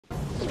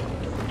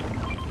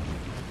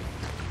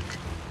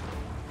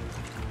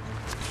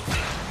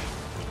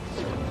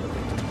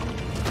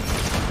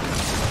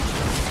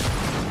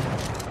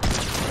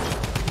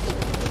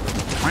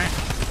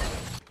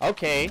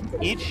Okay,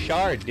 each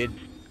shard did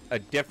a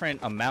different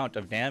amount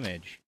of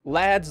damage.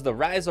 Lads, the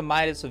Rise of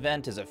Midas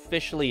event is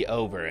officially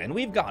over, and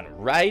we've gone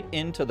right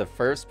into the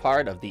first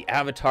part of the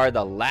Avatar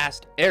the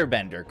Last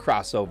Airbender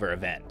crossover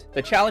event.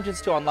 The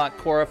challenges to unlock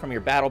Korra from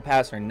your battle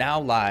pass are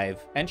now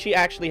live, and she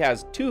actually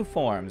has 2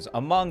 forms,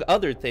 among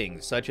other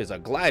things, such as a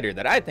glider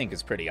that I think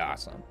is pretty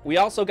awesome. We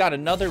also got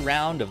another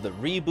round of the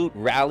Reboot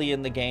Rally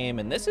in the game,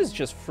 and this is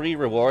just free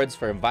rewards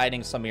for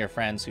inviting some of your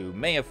friends who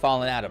may have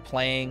fallen out of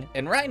playing,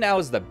 and right now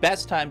is the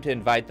best time to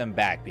invite them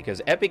back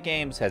because Epic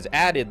Games has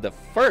added the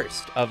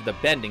first of the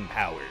bending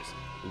powers,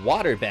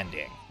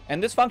 waterbending.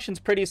 And this function's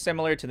pretty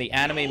similar to the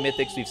anime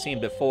mythics we've seen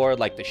before,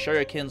 like the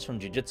shurikens from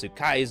Jujutsu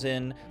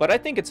Kaisen, but I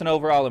think it's an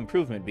overall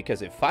improvement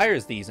because it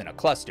fires these in a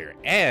cluster,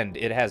 and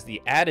it has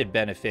the added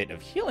benefit of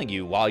healing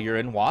you while you're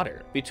in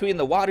water. Between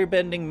the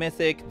waterbending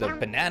mythic, the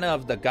banana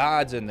of the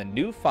gods, and the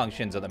new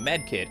functions of the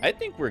medkit, I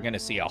think we're gonna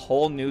see a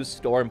whole new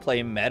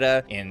stormplay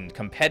meta in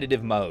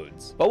competitive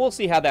modes. But we'll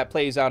see how that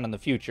plays out in the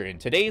future. In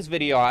today's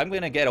video, I'm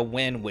gonna get a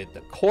win with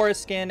the Korra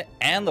skin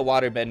and the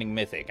waterbending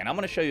mythic, and I'm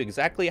gonna show you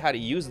exactly how to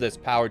use this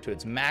power to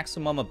its maximum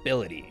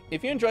ability.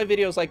 If you enjoy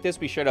videos like this,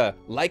 be sure to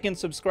like and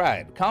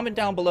subscribe. Comment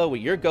down below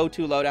what your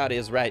go-to loadout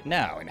is right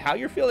now and how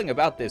you're feeling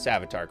about this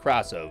Avatar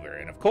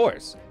crossover. And of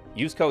course,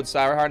 use code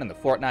Sourheart in the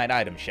Fortnite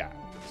item shop.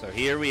 So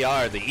here we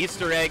are, the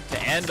Easter egg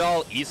to end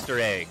all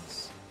Easter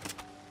eggs.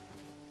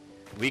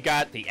 We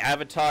got the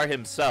Avatar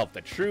himself,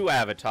 the true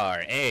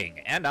Avatar,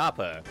 Aang and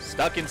Appa,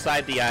 stuck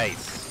inside the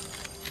ice.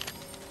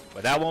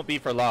 But that won't be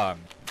for long.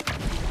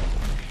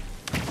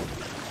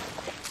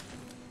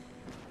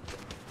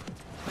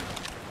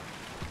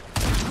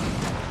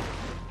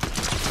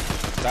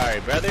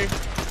 Sorry, brother.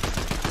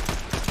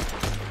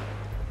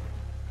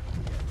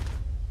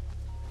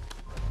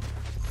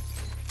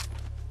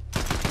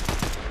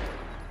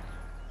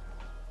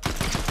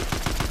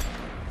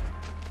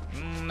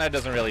 That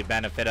doesn't really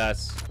benefit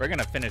us. We're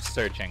gonna finish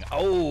searching.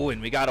 Oh,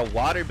 and we got a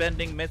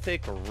waterbending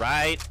mythic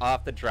right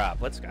off the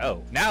drop. Let's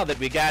go. Now that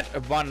we got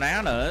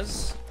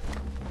bananas,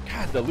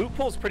 God, the loot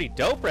pool's pretty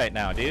dope right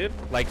now, dude.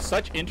 Like,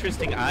 such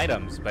interesting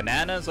items.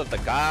 Bananas of the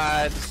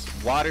gods,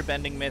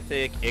 waterbending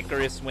mythic,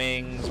 Icarus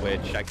wings,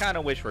 which I kind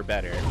of wish were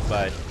better,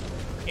 but,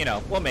 you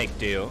know, we'll make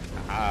do.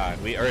 Ah,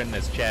 we earned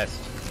this chest.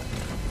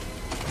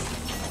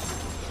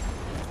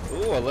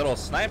 Ooh, a little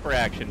sniper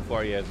action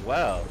for you as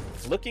well.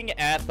 Looking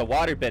at the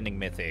waterbending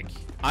mythic,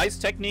 ice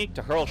technique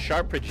to hurl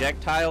sharp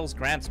projectiles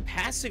grants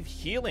passive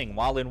healing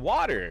while in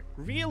water.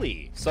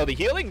 Really? So the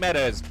healing meta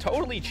has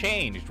totally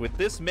changed with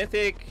this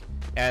mythic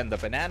and the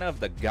banana of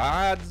the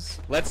gods.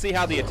 Let's see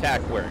how the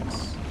attack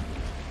works.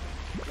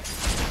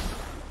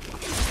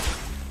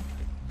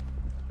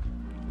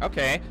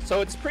 Okay,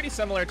 so it's pretty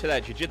similar to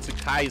that Jujutsu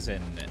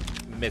Kaisen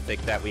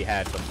mythic that we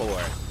had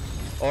before.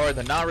 Or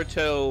the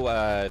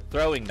Naruto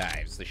throwing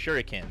knives, the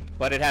shuriken.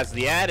 But it has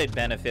the added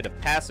benefit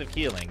of passive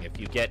healing if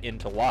you get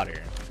into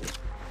water.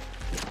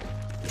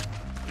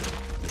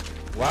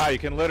 Wow, you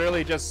can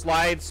literally just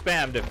slide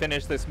spam to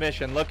finish this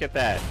mission. Look at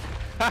that.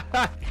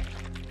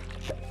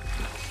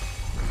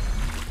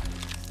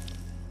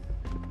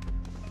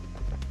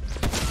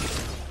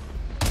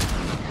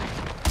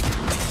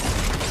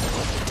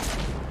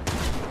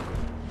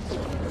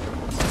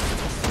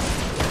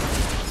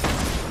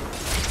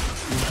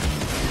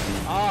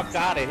 Oh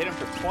god, I hit him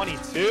for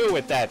 22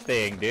 with that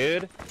thing,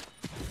 dude.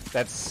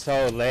 That's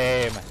so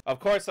lame. Of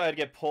course I'd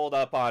get pulled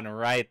up on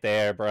right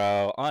there,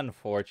 bro.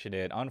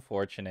 Unfortunate,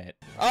 unfortunate.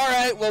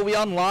 Alright, well, we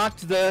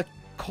unlocked the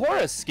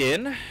Korra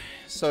skin.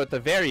 So at the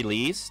very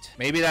least,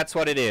 maybe that's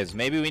what it is.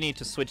 Maybe we need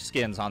to switch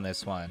skins on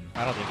this one.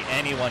 I don't think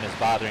anyone is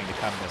bothering to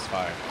come this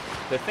far.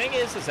 The thing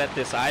is that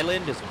this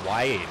island is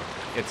wide.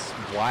 It's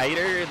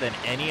wider than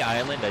any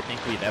island I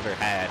think we've ever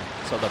had.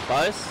 So the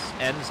bus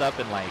ends up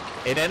in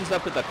it ends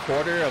up with a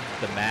quarter of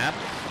the map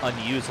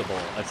unusable,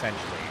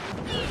 essentially.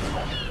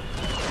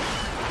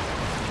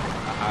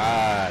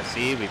 Ah,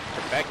 see, we've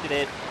perfected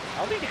it. I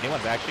don't think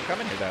anyone's actually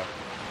coming here, though.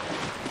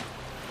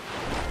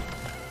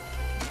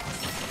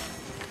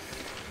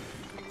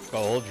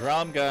 Gold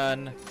drum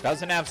gun.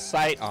 Doesn't have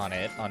sight on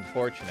it,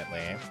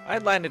 unfortunately.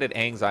 I'd landed at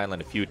Aang's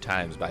Island a few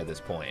times by this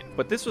point,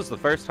 but this was the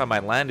first time I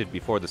landed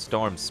before the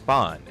storm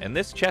spawned, and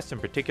this chest in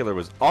particular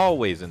was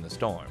always in the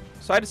storm.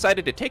 So I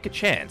decided to take a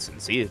chance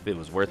and see if it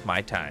was worth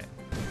my time.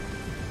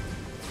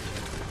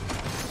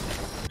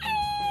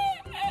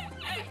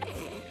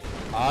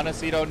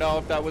 Honestly, don't know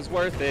if that was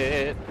worth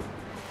it.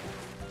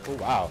 Oh,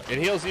 wow. It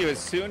heals you as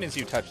soon as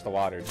you touch the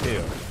water,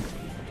 too.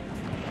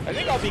 I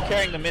think I'll be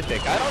carrying the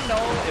mythic. I don't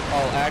know if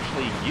I'll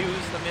actually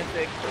use the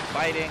mythic for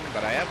fighting,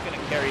 but I am going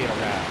to carry it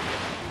around.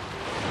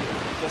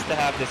 Just to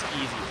have this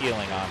easy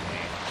healing on me.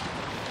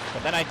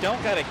 But then I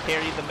don't got to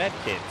carry the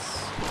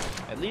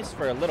medkits. At least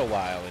for a little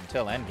while,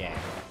 until endgame.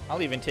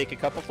 I'll even take a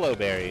couple flow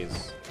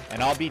berries.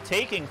 And I'll be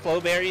taking flow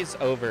berries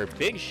over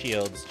big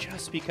shields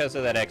just because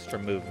of that extra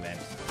movement.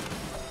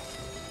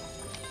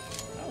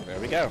 Oh, there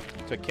we go.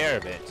 Took care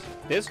of it.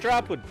 This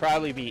drop would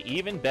probably be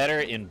even better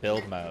in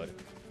build mode.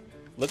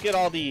 Look at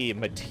all the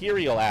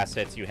material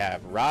assets you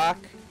have. Rock,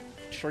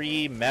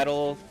 tree,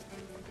 metal.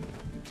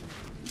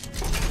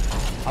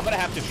 I'm gonna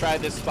have to try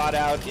this spot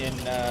out in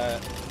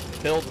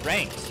build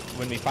ranked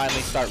when we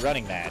finally start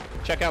running that.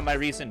 Check out my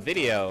recent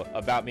video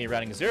about me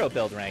running Zero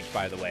Build ranked,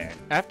 by the way.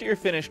 After you're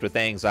finished with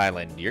Aang's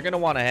Island, you're gonna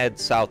want to head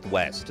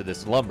southwest to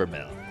this lumber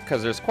mill,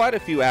 because there's quite a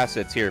few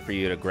assets here for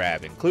you to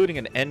grab, including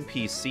an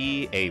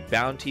NPC, a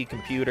bounty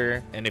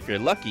computer, and if you're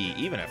lucky,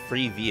 even a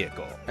free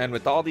vehicle. And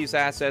with all these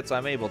assets,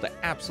 I'm able to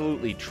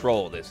absolutely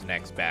troll this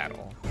next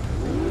battle.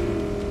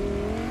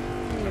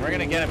 And we're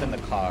gonna get him in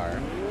the car,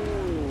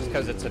 just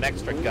because it's an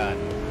extra gun.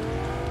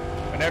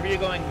 Whenever you're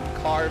going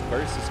car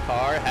versus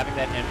car, having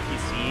that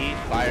NPC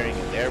firing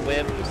their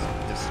whip, just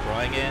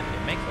destroying it,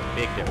 it makes a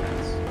big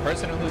difference. The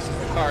person who loses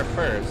the car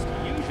first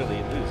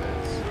usually loses.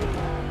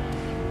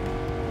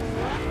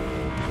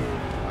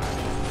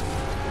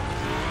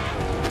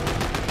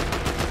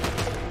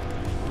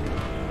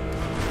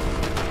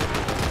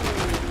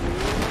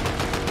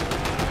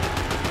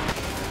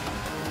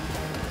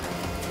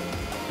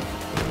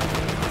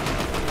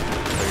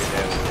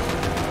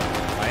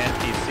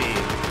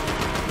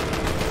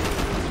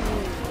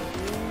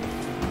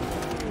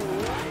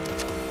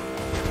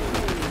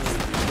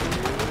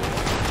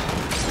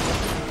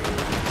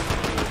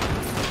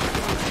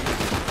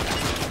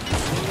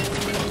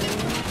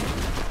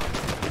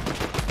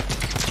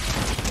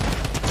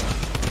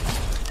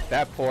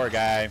 That poor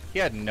guy. He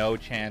had no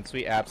chance.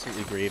 We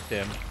absolutely griefed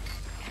him.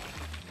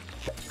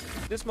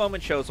 This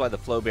moment shows why the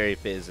Flowberry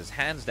Fizz is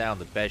hands down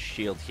the best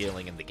shield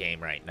healing in the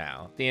game right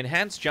now. The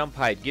enhanced jump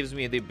height gives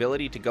me the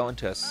ability to go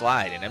into a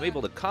slide, and I'm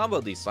able to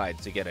combo these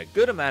slides to get a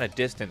good amount of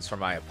distance from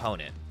my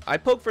opponent. I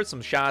poke for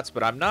some shots,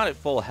 but I'm not at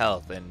full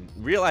health, and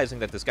realizing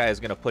that this guy is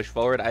going to push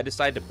forward, I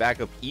decide to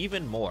back up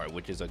even more,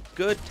 which is a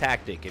good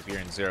tactic if you're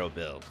in Zero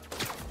Build.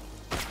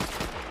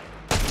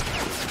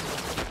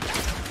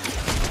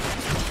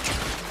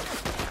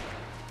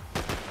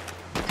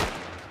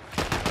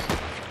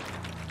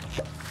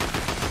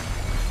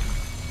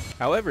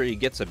 However, he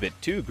gets a bit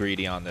too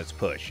greedy on this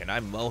push, and I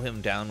mow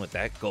him down with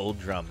that gold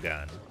drum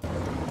gun.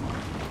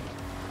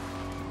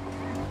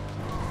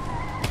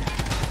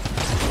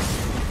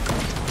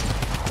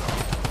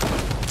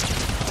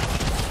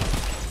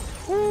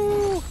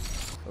 Woo!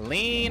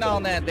 Lean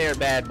on that there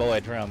bad boy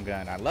drum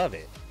gun. I love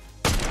it.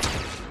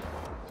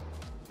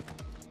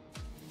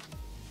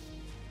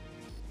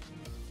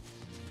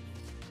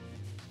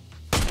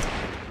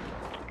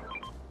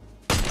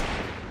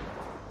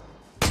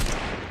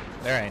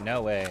 There ain't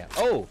no way.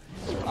 Oh!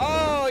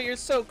 Oh, you're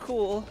so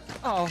cool.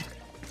 Oh,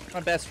 my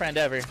best friend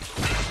ever.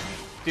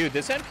 Dude,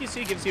 this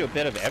NPC gives you a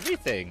bit of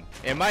everything.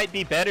 It might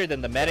be better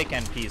than the medic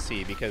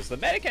NPC, because the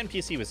medic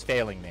NPC was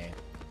failing me.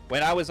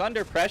 When I was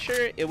under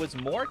pressure, it was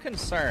more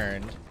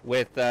concerned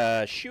with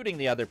shooting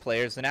the other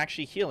players than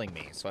actually healing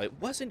me. So it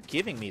wasn't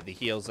giving me the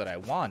heals that I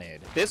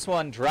wanted. This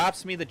one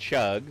drops me the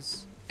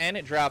chugs, and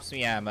it drops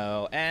me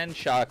ammo, and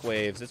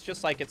shockwaves. It's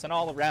just like it's an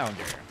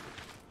all-arounder.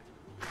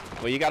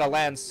 Well, you gotta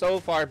land so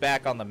far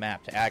back on the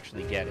map to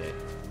actually get it.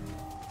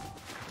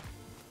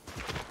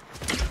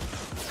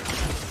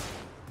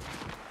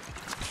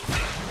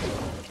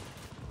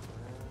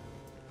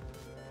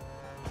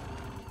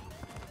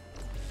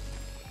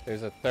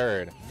 There's a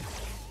third.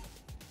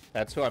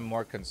 That's who I'm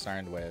more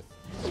concerned with.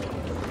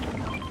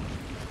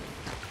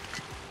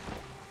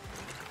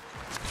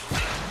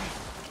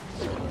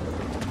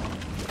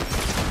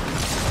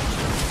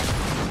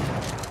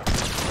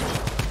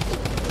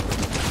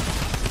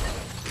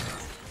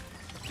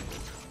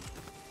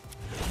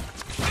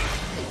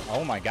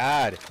 Oh my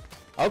god.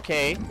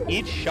 Okay,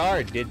 each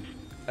shard did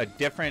a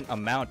different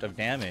amount of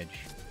damage.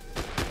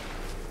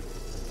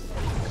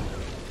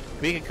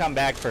 We could come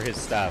back for his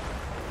stuff.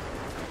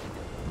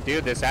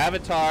 Dude, this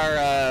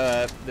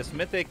Avatar, this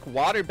mythic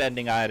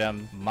waterbending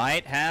item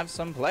might have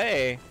some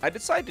play. I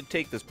decided to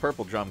take this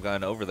purple drum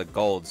gun over the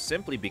gold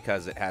simply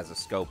because it has a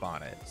scope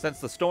on it. Since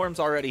the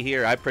storm's already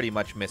here, I pretty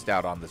much missed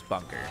out on this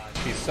bunker.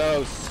 She's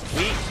so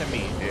sweet to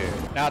me,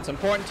 dude. Now, it's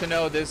important to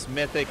know this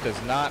mythic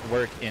does not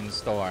work in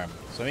storm,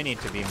 so we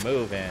need to be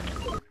moving.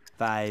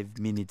 5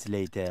 minutes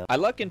later. I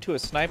luck into a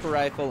sniper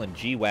rifle and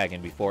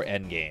G-Wagon before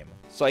endgame,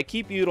 so I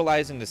keep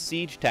utilizing the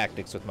siege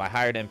tactics with my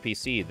hired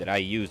NPC that I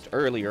used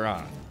earlier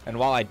on. And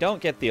while I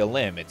don't get the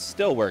elim, it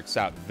still works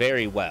out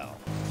very well.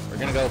 We're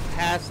gonna go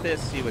past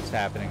this, see what's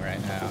happening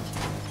right now.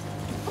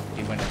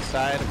 He went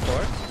inside, of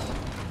course.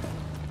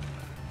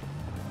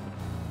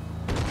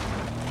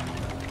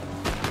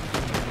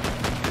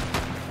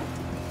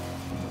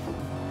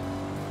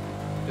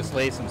 Just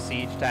lay some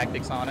siege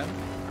tactics on him.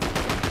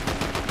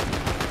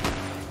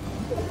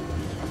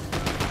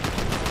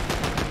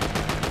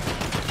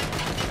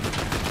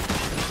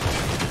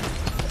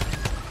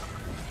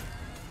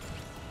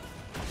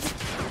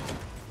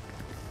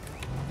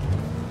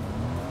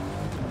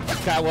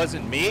 That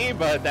wasn't me,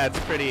 but that's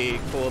pretty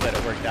cool that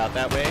it worked out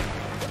that way.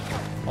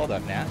 Hold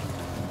up, Nat.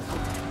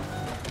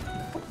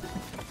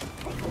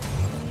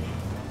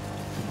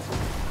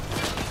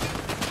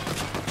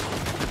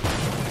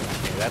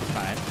 Okay, that's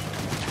fine.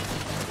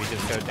 We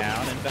just go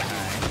down and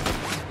behind.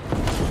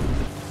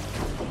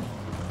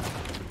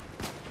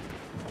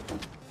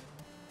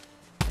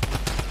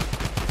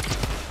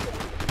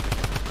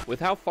 With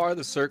how far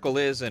the circle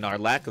is and our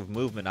lack of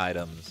movement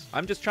items,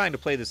 I'm just trying to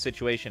play this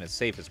situation as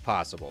safe as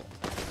possible.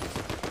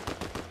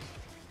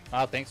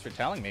 Oh, thanks for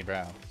telling me,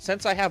 bro.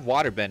 Since I have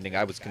waterbending,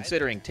 I was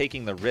considering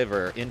taking the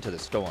river into the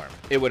storm.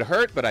 It would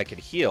hurt, but I could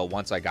heal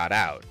once I got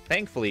out.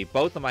 Thankfully,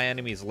 both of my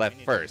enemies left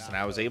first, and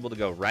I was able to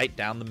go right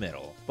down the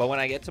middle. But when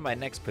I get to my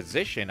next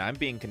position, I'm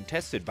being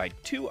contested by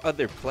 2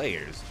 other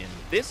players in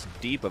this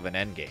deep of an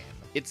endgame.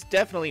 It's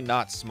definitely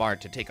not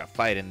smart to take a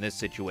fight in this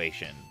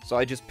situation, so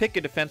I just pick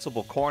a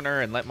defensible corner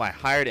and let my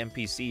hired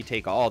NPC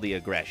take all the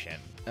aggression.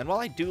 And while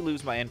I do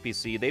lose my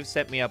NPC, they've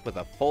set me up with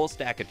a full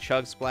stack of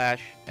Chug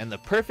Splash and the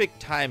perfect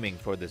timing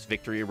for this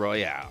victory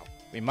royale.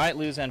 We might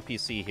lose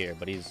NPC here,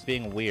 but he's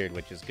being weird,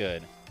 which is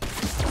good.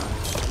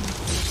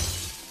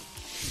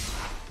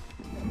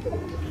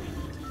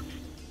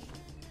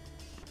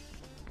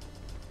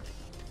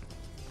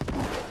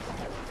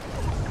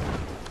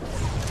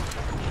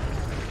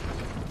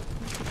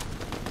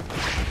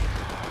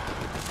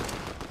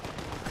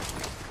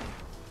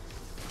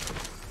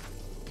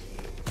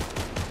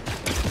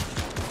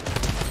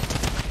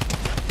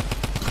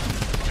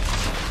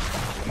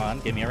 Come on,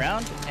 give me a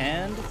round,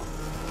 and...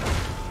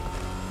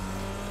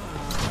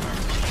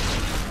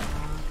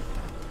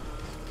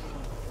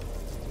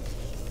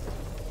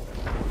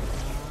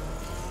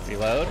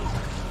 reload.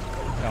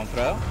 Don't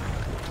throw.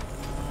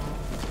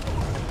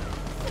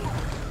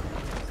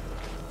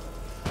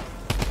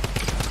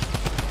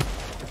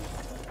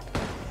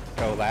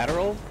 Go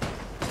lateral.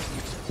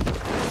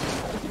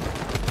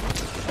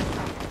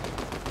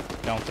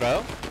 Don't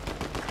throw.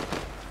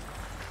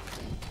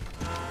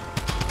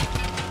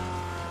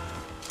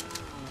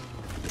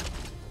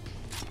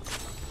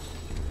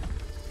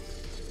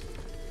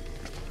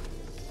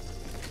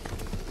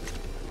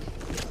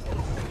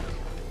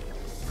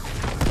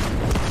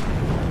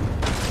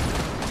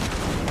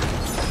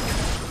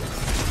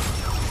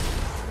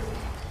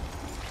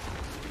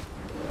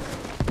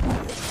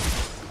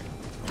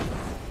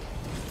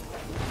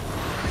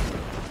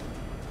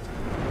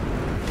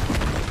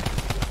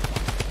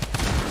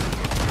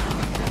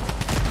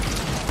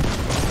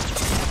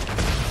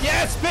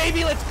 Yes,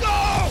 baby, let's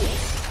go!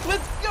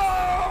 Let's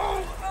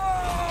go!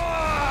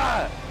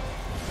 Ah!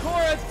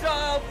 Korra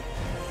dub!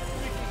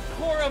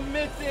 Korra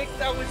mythic,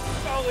 that was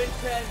so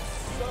intense.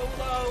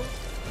 Solo.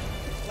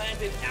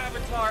 Landed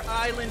Avatar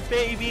Island,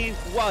 baby.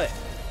 What?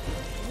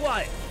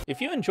 What? If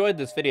you enjoyed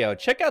this video,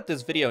 check out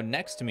this video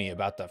next to me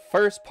about the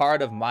first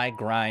part of my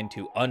grind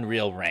to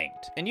Unreal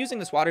Ranked. And using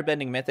this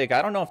Waterbending Mythic,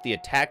 I don't know if the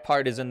attack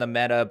part is in the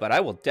meta, but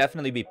I will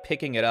definitely be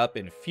picking it up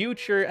in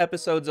future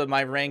episodes of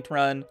my ranked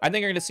run. I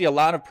think you're going to see a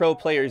lot of pro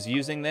players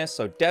using this,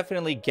 so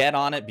definitely get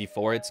on it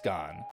before it's gone.